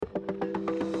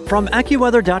From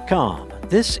AccuWeather.com,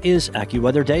 this is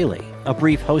AccuWeather Daily, a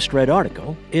brief host-read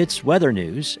article. It's weather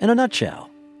news in a nutshell.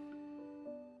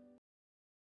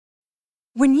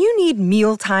 When you need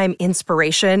mealtime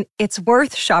inspiration, it's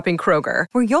worth shopping Kroger,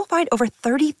 where you'll find over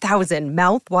 30,000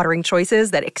 mouth-watering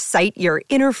choices that excite your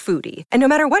inner foodie. And no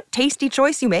matter what tasty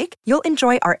choice you make, you'll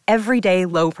enjoy our everyday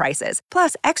low prices,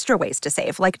 plus extra ways to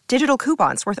save, like digital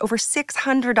coupons worth over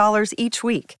 $600 each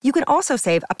week. You can also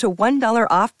save up to $1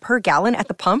 off per gallon at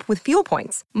the pump with fuel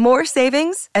points. More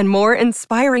savings and more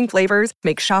inspiring flavors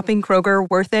make shopping Kroger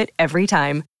worth it every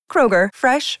time. Kroger,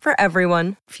 fresh for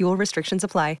everyone. Fuel restrictions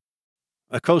apply.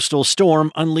 A coastal storm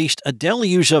unleashed a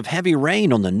deluge of heavy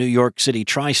rain on the New York City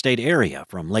tri-state area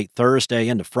from late Thursday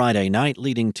into Friday night,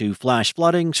 leading to flash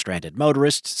flooding, stranded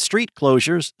motorists, street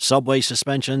closures, subway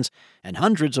suspensions, and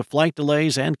hundreds of flight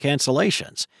delays and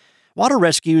cancellations. Water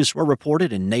rescues were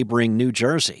reported in neighboring New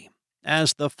Jersey.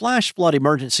 As the flash flood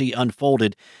emergency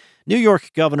unfolded, New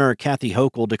York Governor Kathy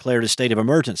Hochul declared a state of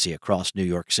emergency across New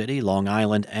York City, Long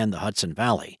Island, and the Hudson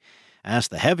Valley. As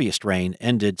the heaviest rain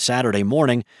ended Saturday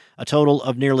morning, a total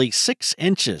of nearly 6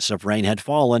 inches of rain had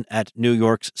fallen at New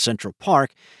York's Central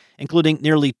Park, including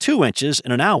nearly 2 inches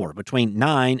in an hour between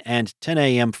 9 and 10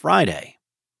 a.m. Friday.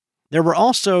 There were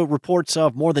also reports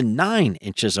of more than 9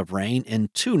 inches of rain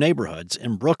in 2 neighborhoods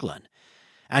in Brooklyn.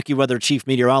 AccuWeather chief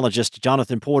meteorologist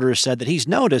Jonathan Porter said that he's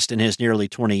noticed in his nearly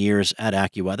 20 years at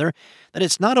AccuWeather that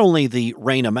it's not only the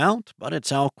rain amount, but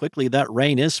it's how quickly that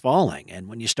rain is falling. And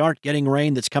when you start getting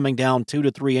rain that's coming down 2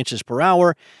 to 3 inches per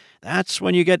hour, that's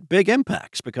when you get big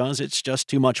impacts because it's just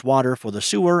too much water for the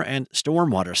sewer and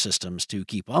stormwater systems to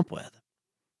keep up with.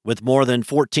 With more than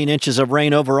 14 inches of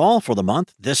rain overall for the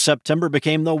month, this September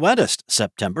became the wettest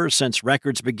September since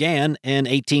records began in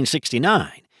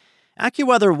 1869.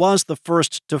 AccuWeather was the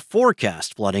first to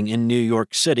forecast flooding in New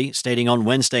York City, stating on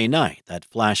Wednesday night that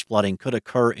flash flooding could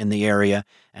occur in the area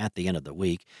at the end of the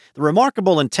week. The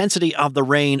remarkable intensity of the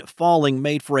rain falling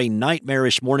made for a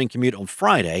nightmarish morning commute on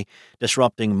Friday,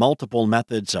 disrupting multiple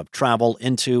methods of travel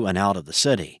into and out of the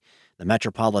city. The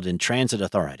Metropolitan Transit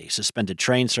Authority suspended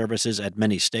train services at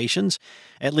many stations.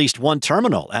 At least one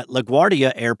terminal at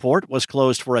LaGuardia Airport was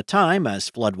closed for a time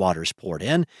as floodwaters poured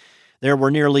in. There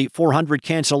were nearly 400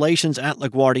 cancellations at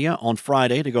LaGuardia on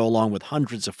Friday to go along with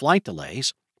hundreds of flight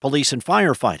delays. Police and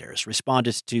firefighters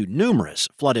responded to numerous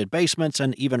flooded basements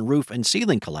and even roof and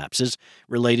ceiling collapses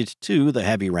related to the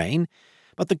heavy rain.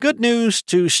 But the good news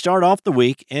to start off the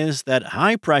week is that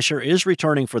high pressure is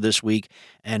returning for this week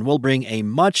and will bring a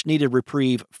much-needed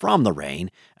reprieve from the rain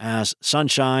as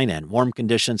sunshine and warm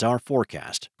conditions are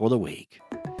forecast for the week.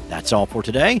 That's all for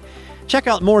today. Check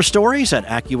out more stories at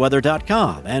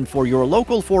AccuWeather.com, and for your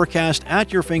local forecast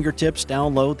at your fingertips,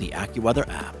 download the AccuWeather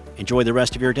app. Enjoy the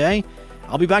rest of your day.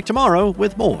 I'll be back tomorrow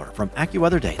with more from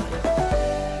AccuWeather Daily.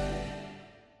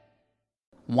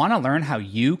 Want to learn how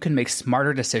you can make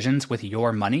smarter decisions with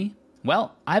your money?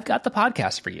 Well, I've got the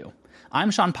podcast for you.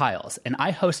 I'm Sean Piles, and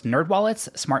I host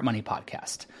NerdWallet's Smart Money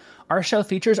Podcast. Our show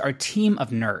features our team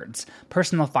of nerds,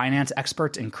 personal finance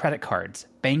experts in credit cards,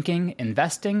 banking,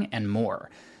 investing, and more.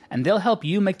 And they'll help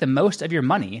you make the most of your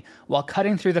money while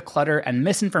cutting through the clutter and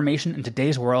misinformation in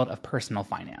today's world of personal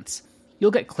finance.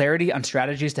 You'll get clarity on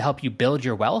strategies to help you build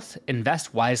your wealth,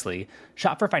 invest wisely,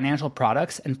 shop for financial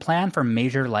products, and plan for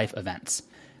major life events.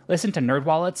 Listen to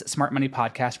NerdWallet's Smart Money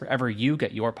Podcast wherever you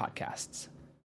get your podcasts.